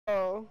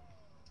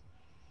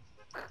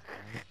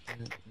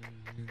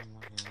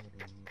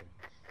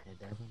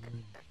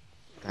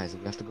Guys,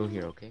 we have to go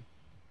here, okay?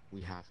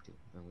 We have to.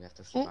 And we have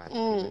to survive.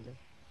 Okay, Brenda?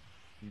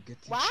 You get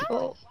this shit.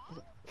 Wow.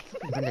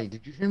 Brenda,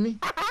 did you hear me?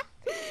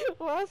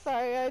 Well,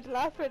 sorry, I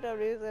laughed for no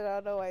reason. I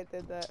don't know why I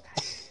did that.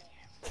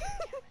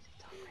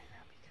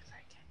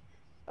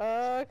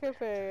 Oh, okay,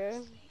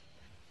 fair.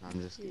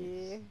 I'm just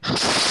kidding.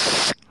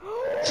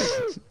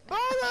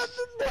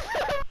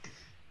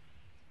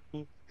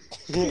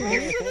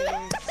 Yeah.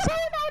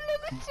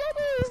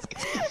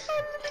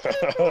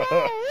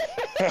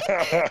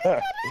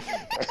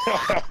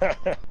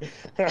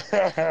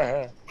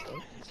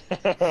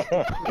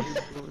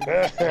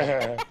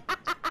 Yeah.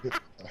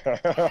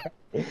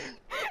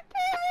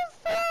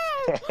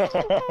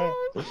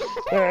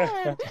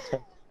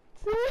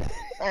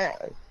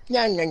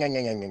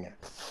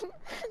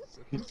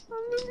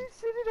 I'm really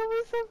shitting on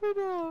myself right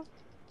now.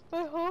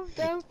 My whole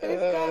damn face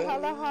got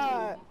hella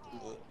hot.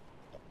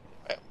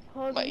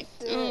 Holy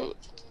shit.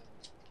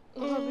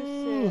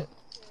 Holy shit.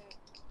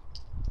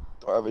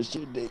 Barbara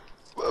shit dick.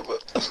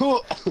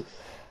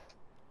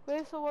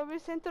 Wait, so what were you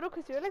saying, Toro?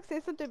 Because you're like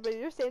saying something, but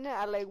you're saying it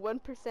at like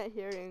 1%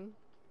 hearing.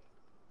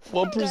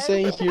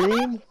 1%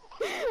 hearing?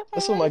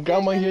 That's what my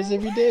grandma hears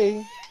every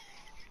day.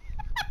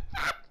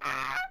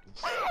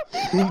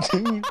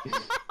 Dude.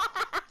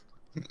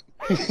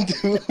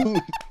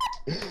 Dude.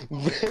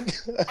 Brenda.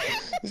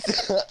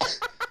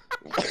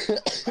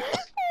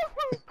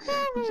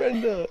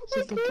 Brenda.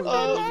 Shut the fuck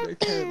up, I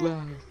can't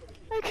laugh.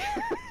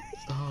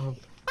 Stop.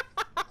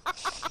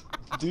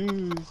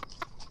 Dude.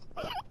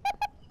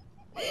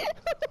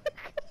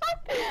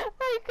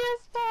 I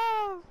can't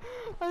stop.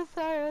 I'm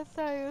sorry.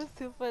 It was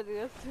too funny.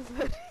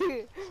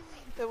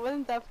 It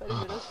wasn't that funny,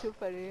 but it was too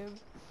funny.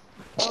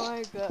 Oh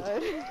my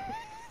god.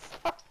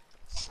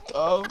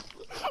 Stop.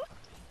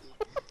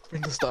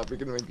 Brenda, stop. You're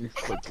gonna make me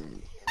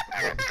fucking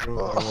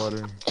throw my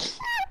water.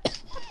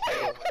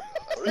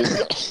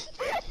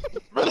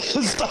 Brenda,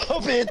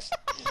 stop it.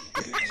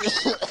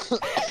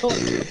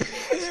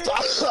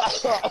 Stop.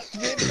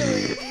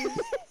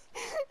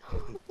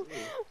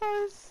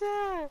 Oh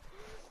shit.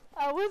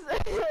 I was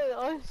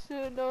oh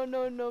shoot,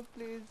 no,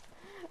 please.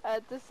 I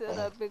had to sit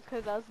up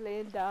because I was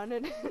laying down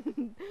and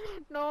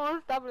no,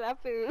 stop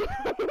laughing.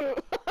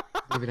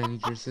 David, I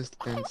need your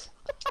assistance.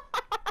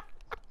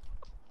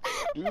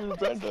 Dude,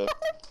 Brenda.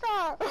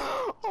 Oh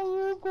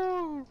my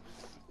god.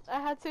 I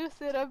had to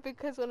sit up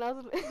because when I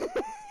was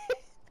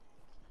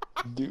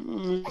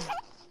Dude.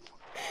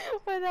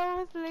 when I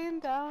was laying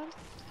down,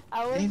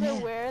 I wasn't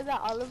aware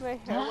that all of my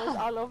hair was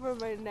all over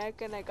my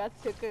neck and I got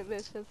sick of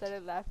this and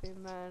started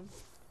laughing, man.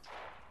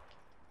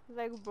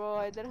 Like, bro,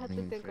 I didn't have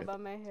to think about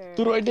my hair.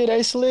 Dude, I did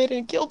isolate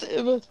and killed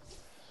him.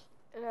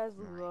 Let's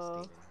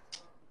go.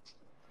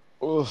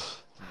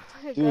 Oof.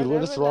 Oh Dude, God,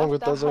 what is wrong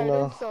with us right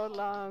now? So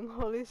long.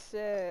 Holy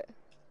shit.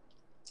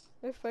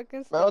 My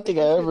fucking I don't think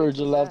I ever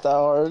just laughed that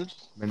hard.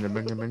 Brenda.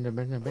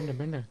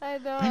 I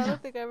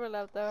don't think I ever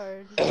laughed that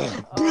hard.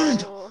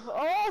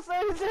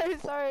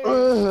 Sorry.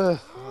 Oh,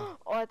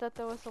 I thought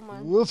that was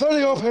someone. We're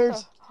fighting our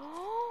parents.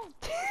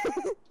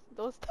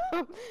 Don't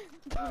stop.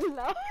 Don't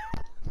laugh.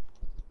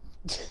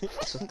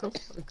 Shut the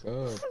fuck up.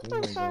 Oh my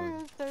I'm god. sorry.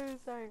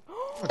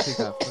 I'll take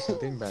that fucking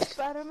thing back.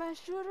 Spider-Man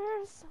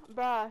shooters?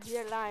 Bruh,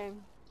 you're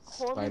lying.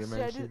 Holy Spider-Man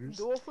shit, shooters?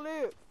 do a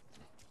flip.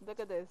 Look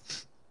at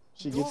this.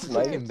 She gets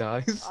Fucking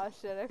sniped. dies. Oh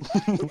shit, I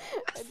didn't do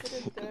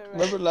it right.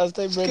 Remember last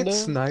time, Brenda? Get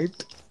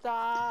sniped.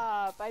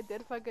 Stop, I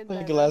did fucking die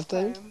Like last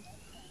time? time.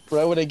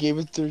 Right when I gave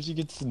it to her, she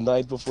gets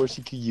sniped before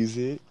she could use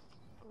it.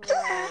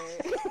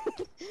 Right.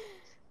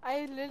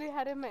 I literally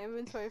had it in my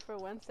inventory for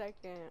 1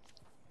 second.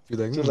 You're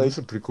like, So, that's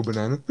a pretty cool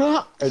banana.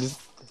 I just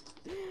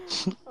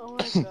Oh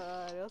my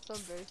god, it was so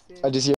embarrassing. hear